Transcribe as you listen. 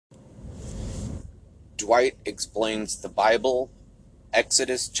Dwight explains the Bible,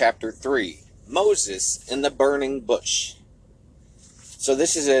 Exodus chapter 3, Moses in the burning bush. So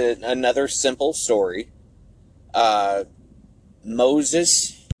this is another simple story.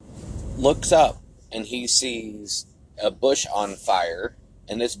 Moses looks up and he sees a bush on fire,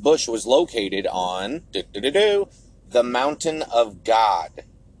 and this bush was located on the mountain of God.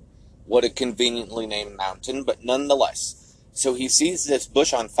 What a conveniently named mountain, but nonetheless. So he sees this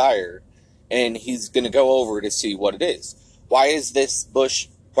bush on fire, and he's going to go over to see what it is. Why is this bush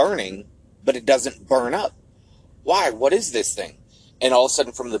burning, but it doesn't burn up? Why? What is this thing? And all of a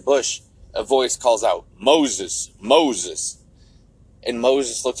sudden from the bush, a voice calls out, "Moses, Moses." And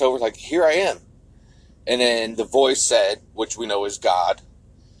Moses looks over like, "Here I am." And then the voice said, which we know is God,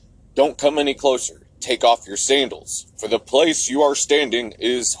 "Don't come any closer. Take off your sandals, for the place you are standing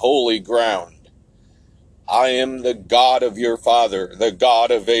is holy ground. I am the God of your father, the God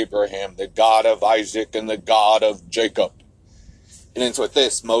of Abraham, the God of Isaac, and the God of Jacob." And then so with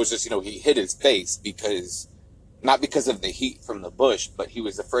this, Moses, he hid his face not because of the heat from the bush, but he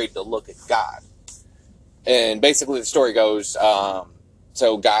was afraid to look at God. And basically the story goes,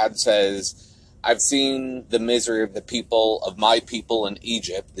 so God says, "I've seen the misery of the people, of my people in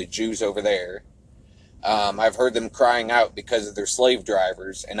Egypt," the Jews over there. "I've heard them crying out because of their slave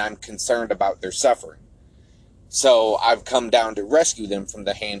drivers, and I'm concerned about their suffering. So I've come down to rescue them from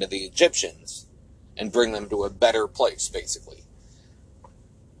the hand of the Egyptians and bring them to a better place," basically.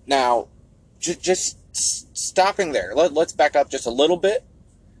 Now, just stopping there, let's back up just a little bit.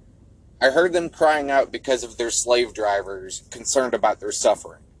 "I heard them crying out because of their slave drivers, concerned about their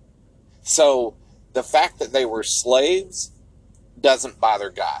suffering." So the fact that they were slaves doesn't bother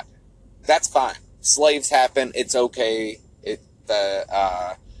God. That's fine. Slaves happen. It's okay.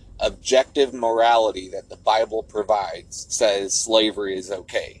 The objective morality that the Bible provides says slavery is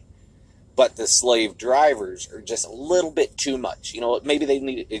okay. But the slave drivers are just a little bit too much. Maybe they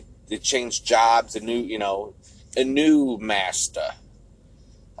need to change jobs, a new master.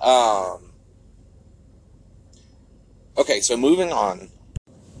 Okay, so moving on.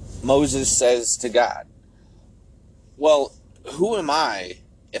 Moses says to God, "Well, who am I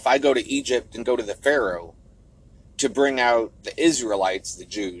if I go to Egypt and go to the Pharaoh to bring out the Israelites, the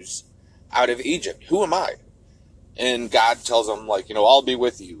Jews, out of Egypt? Who am I?" And God tells him, "I'll be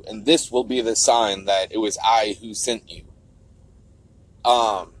with you, and this will be the sign that it was I who sent you."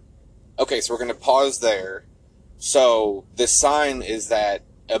 Okay, so we're going to pause there. So the sign is that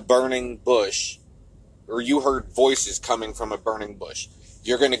a burning bush, or you heard voices coming from a burning bush.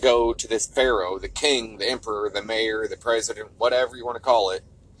 You're going to go to this Pharaoh, the king, the emperor, the mayor, the president, whatever you want to call it.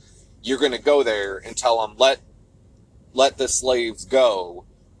 You're going to go there and tell him, let the slaves go.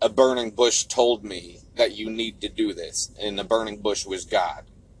 A burning bush told me that you need to do this. And the burning bush was God.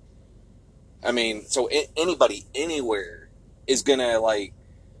 I mean, so anybody, anywhere is going to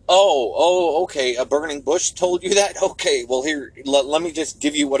okay, a burning bush told you that? Okay, well here, let me just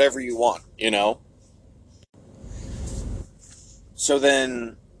give you whatever you want, So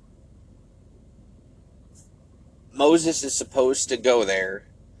then Moses is supposed to go there,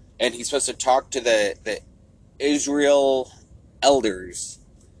 and he's supposed to talk to the Israel elders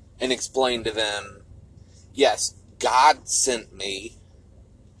and explain to them, yes, God sent me.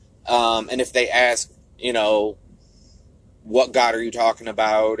 And if they ask, what God are you talking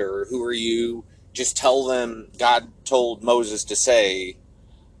about, or who are you, just tell them God told Moses to say,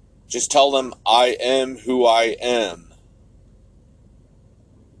 just tell them, "I am who I am."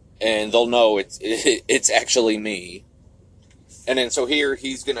 And they'll know it's actually me. And then so here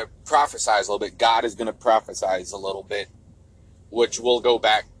he's going to prophesize a little bit. God is going to prophesize a little bit, which we'll go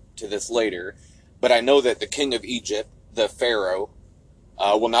back to this later. But I know that the king of Egypt, the Pharaoh,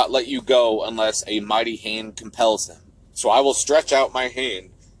 will not let you go unless a mighty hand compels him. So I will stretch out my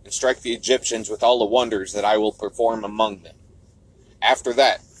hand and strike the Egyptians with all the wonders that I will perform among them. After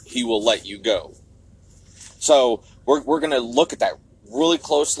that, he will let you go. So we're going to look at that really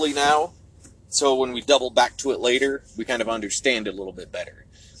closely now. So when we double back to it later, we kind of understand it a little bit better.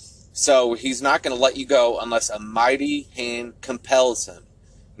 So he's not going to let you go unless a mighty hand compels him,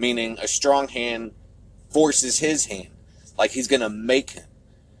 meaning a strong hand forces his hand, like he's going to make him.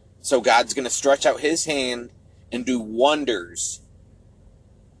 So God's going to stretch out his hand and do wonders.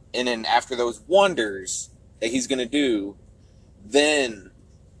 And then after those wonders that he's going to do, then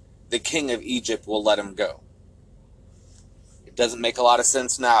the king of Egypt will let him go. It doesn't make a lot of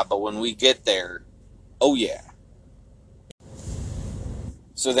sense now, but when we get there, oh yeah.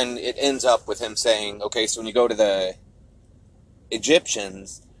 So then it ends up with him saying, okay, so when you go to the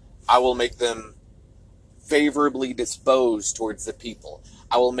Egyptians, I will make them favorably disposed towards the people.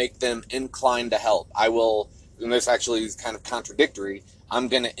 I will make them inclined to help. I will, and this actually is kind of contradictory, I'm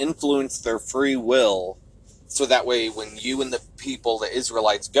going to influence their free will so that way when you and the people, the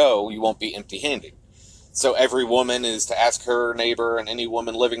Israelites, go, you won't be empty-handed. So every woman is to ask her neighbor and any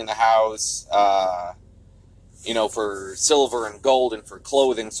woman living in the house, for silver and gold and for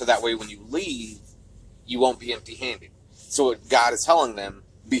clothing, so that way when you leave, you won't be empty-handed. So what God is telling them,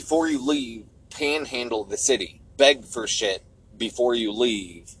 before you leave, panhandle the city. Beg for shit before you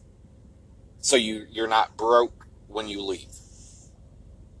leave, so you're not broke when you leave.